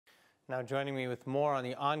Now joining me with more on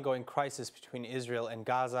the ongoing crisis between Israel and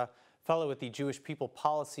Gaza, fellow with the Jewish People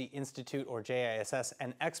Policy Institute, or JISS,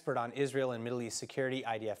 and expert on Israel and Middle East security,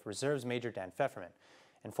 IDF Reserves Major Dan Feferman,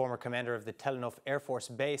 and former commander of the Tel-Nof Air Force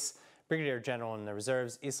Base, Brigadier General in the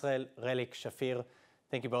Reserves, Israel Relik Shafir.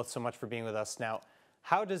 Thank you both so much for being with us. Now,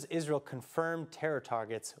 how does Israel confirm terror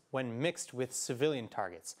targets when mixed with civilian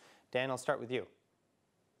targets? Dan, I'll start with you.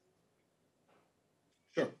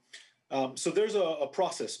 Sure. So there's a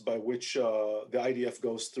process by which the IDF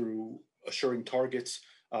goes through assuring targets.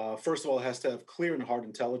 First of all, it has to have clear and hard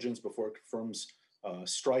intelligence before it confirms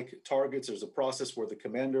strike targets. There's a process where the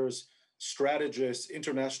commanders, strategists,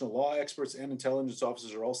 international law experts, and intelligence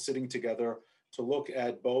officers are all sitting together to look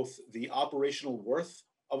at both the operational worth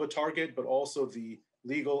of a target, but also the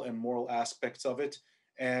legal and moral aspects of it.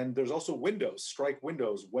 And there's also windows, strike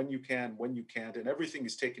windows, when you can, when you can't, and everything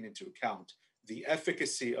is taken into account. The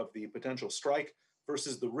efficacy of the potential strike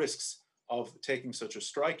versus the risks of taking such a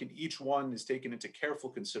strike, and each one is taken into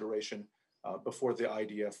careful consideration before the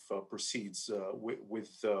IDF proceeds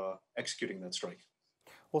with executing that strike.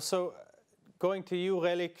 Well, so going to you,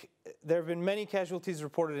 Relik, there have been many casualties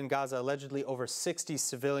reported in Gaza, allegedly over 60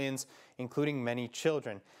 civilians, including many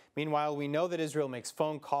children. Meanwhile, we know that Israel makes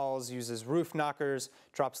phone calls, uses roof knockers,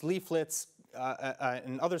 drops leaflets,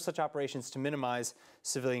 and other such operations to minimize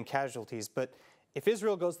civilian casualties. But if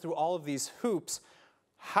Israel goes through all of these hoops,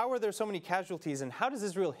 how are there so many casualties, and how does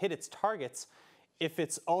Israel hit its targets if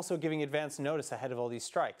it's also giving advance notice ahead of all these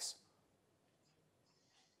strikes?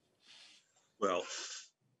 Well,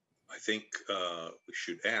 I think we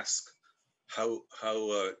should ask how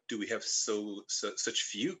do we have such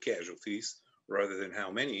few casualties rather than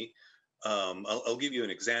how many? I'll give you an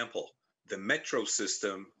example. The metro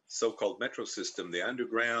system, so-called metro system, the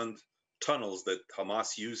underground tunnels that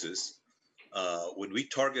Hamas uses, when we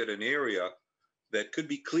target an area that could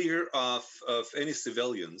be clear of any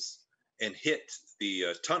civilians and hit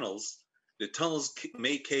the tunnels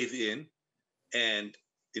may cave in and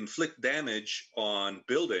inflict damage on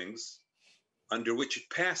buildings under which it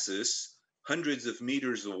passes hundreds of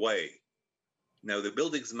meters away. Now, the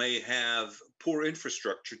buildings may have poor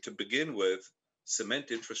infrastructure to begin with,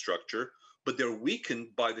 cement infrastructure, but they're weakened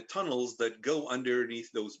by the tunnels that go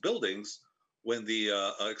underneath those buildings when the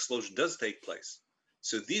explosion does take place.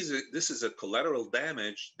 So this is a collateral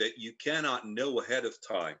damage that you cannot know ahead of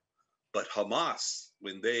time. But Hamas,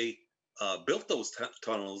 when they built those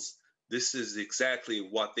tunnels, this is exactly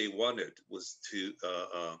what they wanted, was to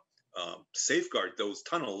safeguard those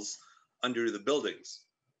tunnels under the buildings.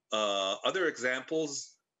 Other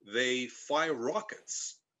examples, they fire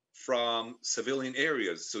rockets from civilian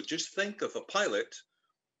areas. So just think of a pilot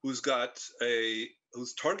who's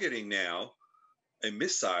targeting now a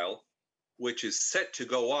missile which is set to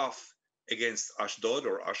go off against Ashdod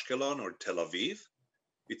or Ashkelon or Tel Aviv.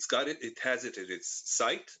 It has it at its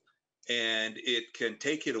sight, and it can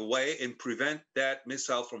take it away and prevent that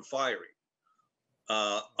missile from firing.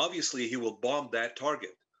 Obviously, he will bomb that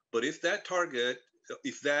target. But if that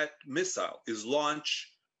missile is launched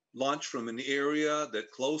from an area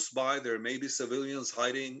that close by there may be civilians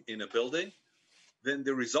hiding in a building, then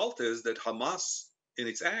the result is that Hamas, in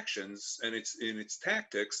its actions and in its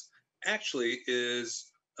tactics, actually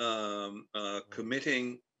is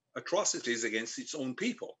committing atrocities against its own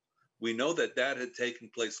people. We know that had taken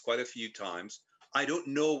place quite a few times. I don't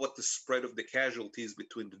know what the spread of the casualties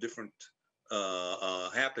between the different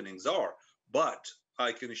happenings are, but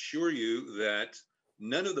I can assure you that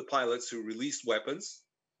none of the pilots who released weapons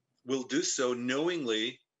will do so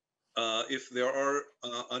knowingly if there are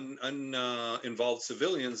involved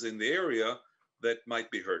civilians in the area that might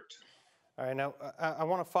be hurt. All right, now I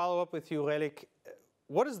want to follow up with you, Relik.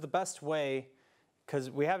 What is the best way, because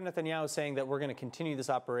we have Netanyahu saying that we're going to continue this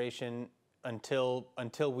operation until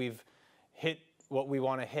we've hit what we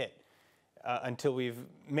want to hit, until we've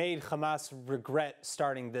made Hamas regret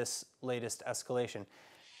starting this latest escalation.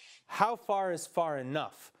 How far is far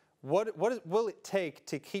enough? What will it take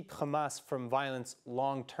to keep Hamas from violence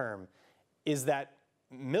long term? Is that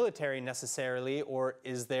military necessarily, or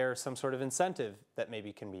is there some sort of incentive that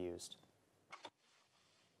maybe can be used?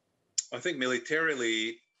 I think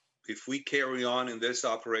militarily, if we carry on in this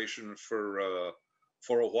operation for a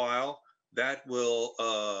while, that will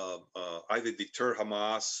either deter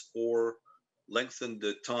Hamas or lengthen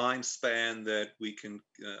the time span that we can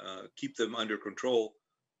keep them under control,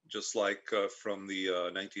 just like from the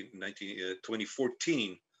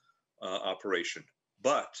 2014 operation.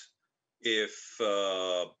 But if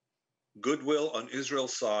goodwill on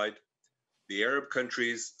Israel's side, the Arab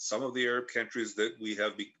countries, some of the Arab countries that we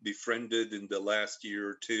have befriended in the last year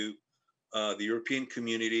or two, the European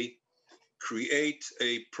community, create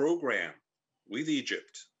a program with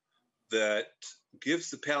Egypt that gives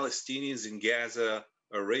the Palestinians in Gaza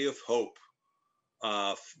a ray of hope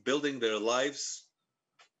of building their lives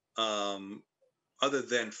other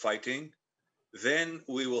than fighting, then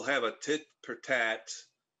we will have a tit for tat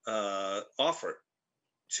offer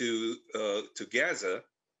to Gaza,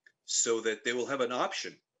 so that they will have an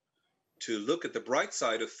option to look at the bright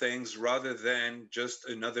side of things rather than just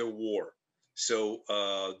another war. So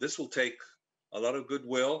this will take a lot of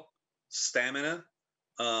goodwill, stamina,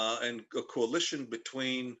 and a coalition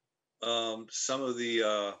between some of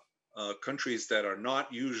the countries that are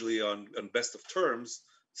not usually on best of terms,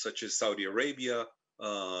 such as Saudi Arabia,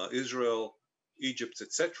 Israel, Egypt,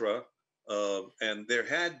 etc. And there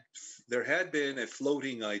had been a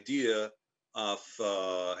floating idea of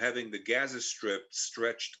having the Gaza Strip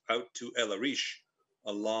stretched out to El Arish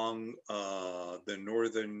along the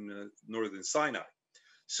northern Sinai.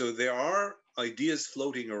 So there are ideas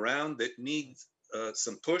floating around that need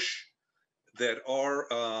some push, that are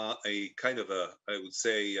a kind of I would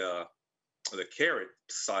say, the carrot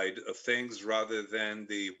side of things rather than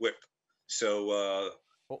the whip. So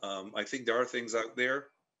I think there are things out there,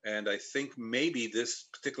 and I think maybe this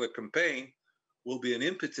particular campaign will be an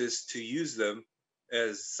impetus to use them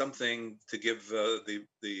as something to give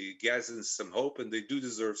the Gazans some hope, and they do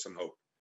deserve some hope.